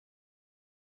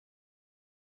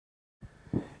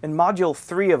In Module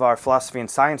 3 of our Philosophy and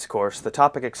Science course, the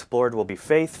topic explored will be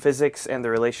faith, physics, and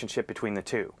the relationship between the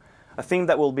two, a theme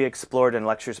that will be explored in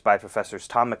lectures by Professors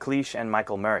Tom McLeish and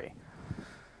Michael Murray.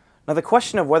 Now, the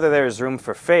question of whether there is room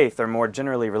for faith or more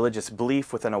generally religious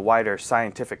belief within a wider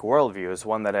scientific worldview is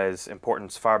one that has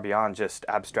importance far beyond just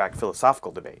abstract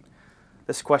philosophical debate.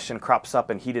 This question crops up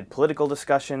in heated political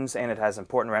discussions, and it has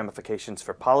important ramifications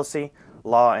for policy,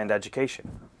 law, and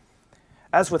education.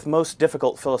 As with most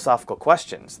difficult philosophical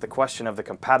questions, the question of the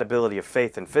compatibility of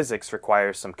faith and physics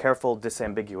requires some careful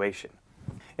disambiguation.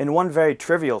 In one very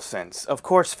trivial sense, of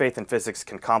course faith and physics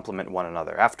can complement one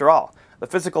another. After all, the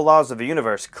physical laws of the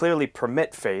universe clearly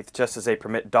permit faith just as they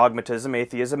permit dogmatism,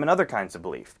 atheism, and other kinds of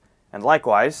belief. And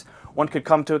likewise, one could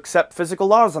come to accept physical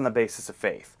laws on the basis of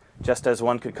faith, just as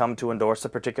one could come to endorse a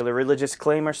particular religious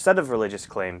claim or set of religious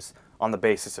claims on the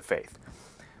basis of faith.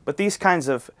 But these kinds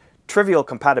of trivial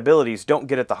compatibilities don't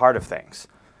get at the heart of things.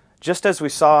 Just as we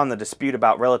saw in the dispute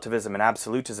about relativism and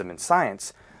absolutism in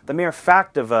science, the mere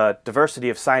fact of a diversity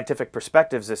of scientific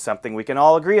perspectives is something we can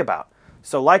all agree about.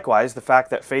 So likewise, the fact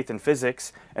that faith and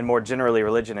physics, and more generally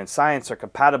religion and science, are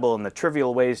compatible in the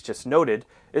trivial ways just noted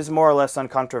is more or less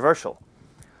uncontroversial.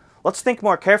 Let's think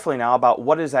more carefully now about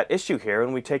what is at issue here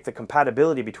when we take the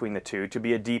compatibility between the two to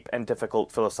be a deep and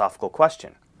difficult philosophical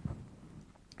question.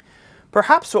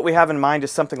 Perhaps what we have in mind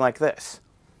is something like this.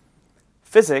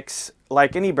 Physics,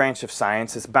 like any branch of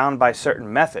science, is bound by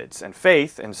certain methods, and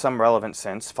faith, in some relevant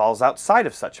sense, falls outside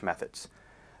of such methods.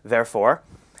 Therefore,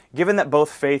 given that both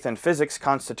faith and physics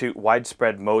constitute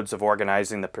widespread modes of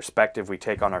organizing the perspective we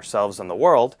take on ourselves and the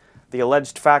world, the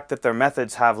alleged fact that their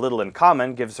methods have little in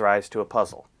common gives rise to a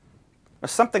puzzle.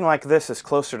 Something like this is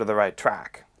closer to the right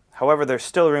track. However, there's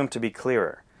still room to be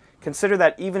clearer. Consider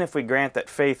that even if we grant that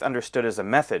faith understood as a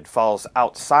method falls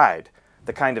outside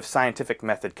the kind of scientific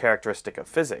method characteristic of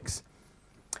physics,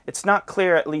 it's not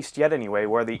clear, at least yet anyway,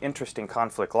 where the interesting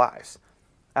conflict lies.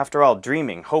 After all,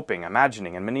 dreaming, hoping,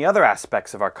 imagining, and many other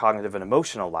aspects of our cognitive and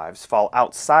emotional lives fall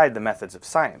outside the methods of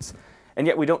science, and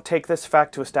yet we don't take this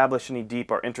fact to establish any deep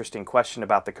or interesting question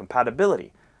about the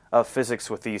compatibility of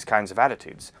physics with these kinds of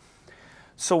attitudes.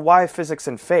 So why physics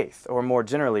and faith, or more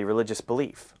generally religious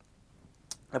belief?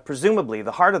 Now, presumably,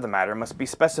 the heart of the matter must be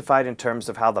specified in terms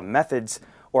of how the methods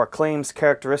or claims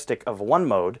characteristic of one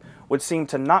mode would seem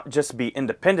to not just be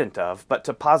independent of, but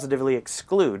to positively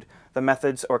exclude the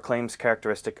methods or claims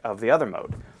characteristic of the other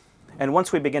mode. And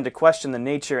once we begin to question the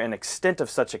nature and extent of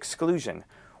such exclusion,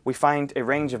 we find a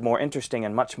range of more interesting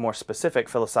and much more specific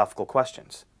philosophical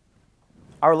questions.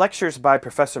 Our lectures by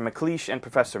Professor McLeish and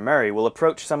Professor Murray will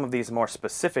approach some of these more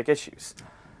specific issues.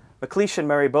 McLeish and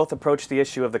Murray both approach the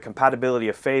issue of the compatibility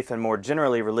of faith and more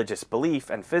generally religious belief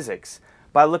and physics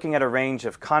by looking at a range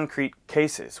of concrete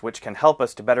cases which can help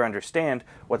us to better understand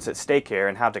what's at stake here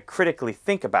and how to critically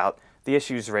think about the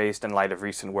issues raised in light of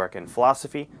recent work in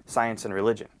philosophy, science, and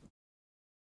religion.